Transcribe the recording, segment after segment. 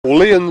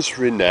Orleans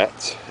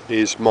Reinette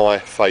is my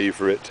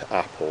favourite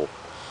apple.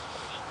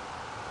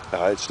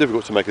 It's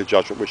difficult to make a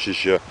judgment which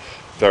is your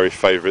very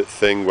favourite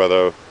thing,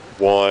 whether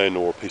wine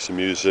or a piece of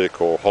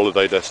music or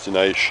holiday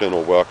destination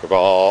or work of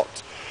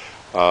art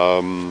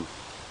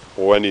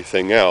or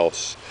anything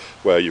else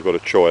where you've got a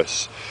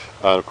choice.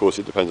 And of course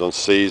it depends on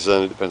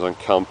season, it depends on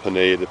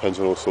company, it depends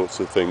on all sorts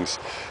of things.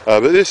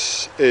 But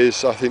this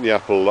is, I think, the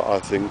apple that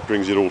I think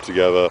brings it all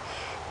together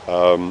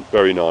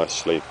very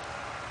nicely.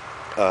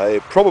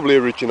 It probably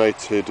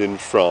originated in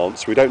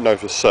France. We don't know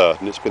for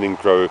certain. It's been in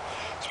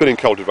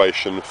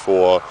cultivation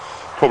for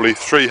probably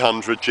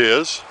 300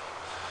 years.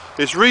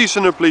 It's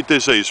reasonably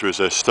disease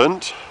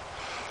resistant.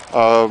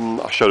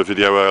 I showed a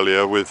video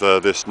earlier with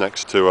this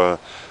next to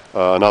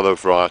another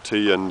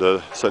variety, and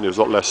certainly there's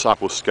a lot less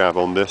apple scab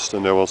on this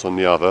than there was on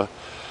the other.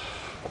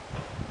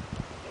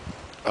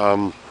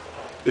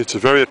 It's a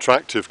very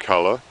attractive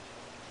colour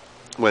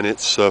when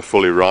it's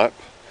fully ripe.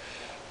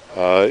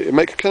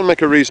 It can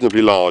make a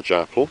reasonably large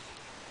apple.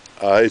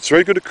 It's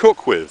very good to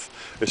cook with.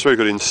 It's very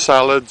good in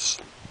salads.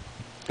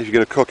 If you're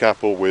going to cook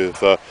apple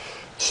with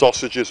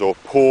sausages or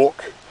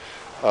pork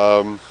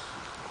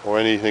or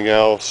anything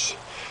else.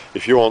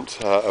 If you want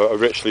a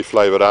richly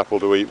flavoured apple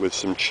to eat with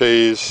some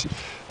cheese,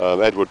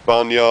 Edward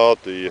Bunyard,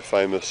 the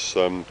famous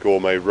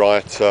gourmet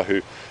writer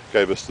who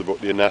gave us the book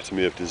The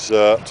Anatomy of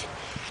Dessert,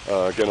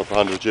 getting up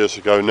 100 years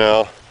ago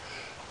now,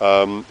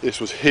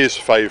 this was his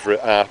favourite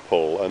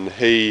apple, and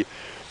he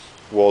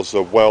was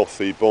a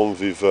wealthy bon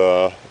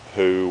vivant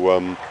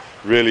who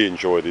really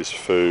enjoyed his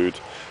food,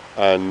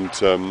 and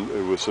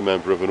who was a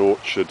member of an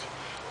orchard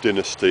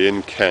dynasty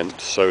in Kent,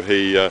 so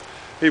he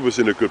was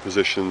in a good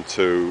position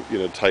to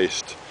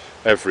taste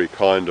every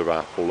kind of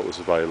apple that was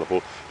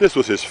available. This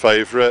was his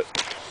favourite.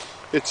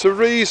 It's a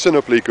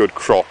reasonably good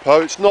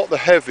cropper. It's not the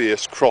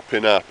heaviest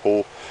cropping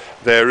apple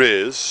there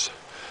is,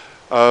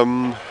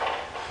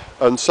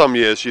 and some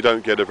years you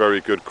don't get a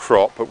very good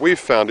crop, but we've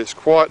found it's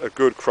quite a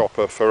good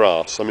cropper for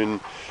us. I mean,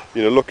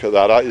 look at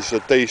that. That is a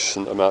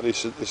decent amount.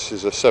 This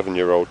is a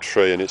 7-year-old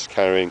tree, and it's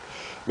carrying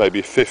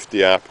maybe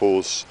 50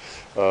 apples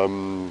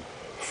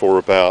for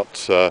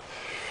about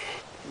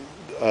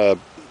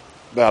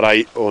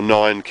 8 or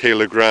 9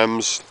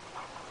 kilograms,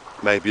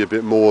 maybe a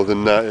bit more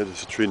than that.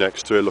 There's a tree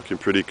next to it looking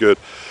pretty good.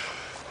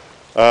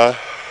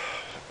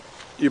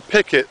 You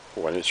pick it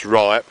when it's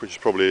ripe, which is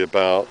probably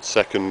about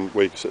second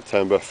week of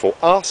September for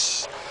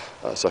us.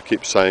 As I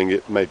keep saying,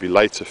 it may be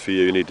later for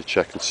you. You need to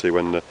check and see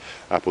when the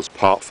apples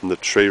part from the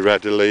tree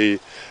readily.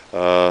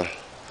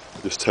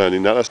 Just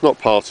turning that. That's not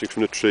parting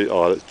from the tree.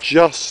 Oh, it's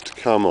just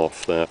come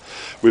off there.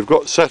 We've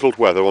got settled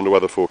weather on the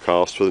weather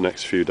forecast for the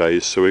next few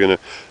days, so we're going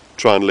to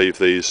try and leave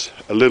these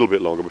a little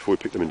bit longer before we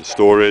pick them into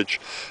storage.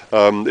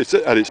 It's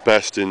at its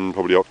best in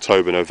probably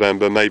October,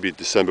 November, maybe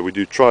December. We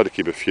do try to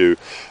keep a few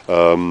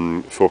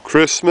for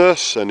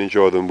Christmas and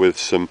enjoy them with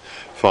some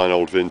fine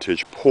old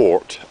vintage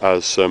port,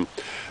 as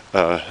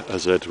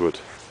Edward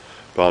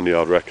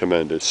Bunyard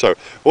recommended. So,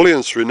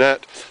 Orleans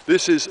Reinette,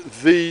 this is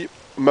the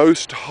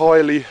most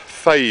highly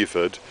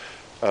favoured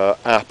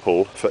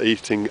apple for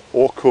eating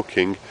or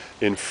cooking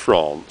in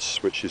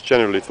France, which is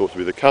generally thought to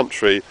be the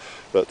country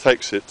that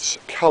takes its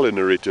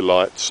culinary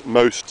delights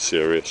most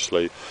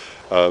seriously.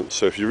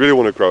 So if you really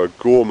want to grow a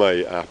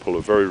gourmet apple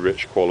of very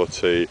rich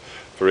quality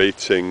for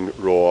eating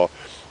raw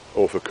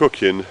or for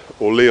cooking,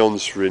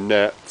 Orleans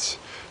Reinette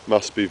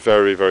must be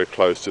very, very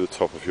close to the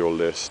top of your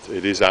list.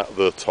 It is at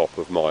the top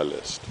of my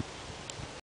list.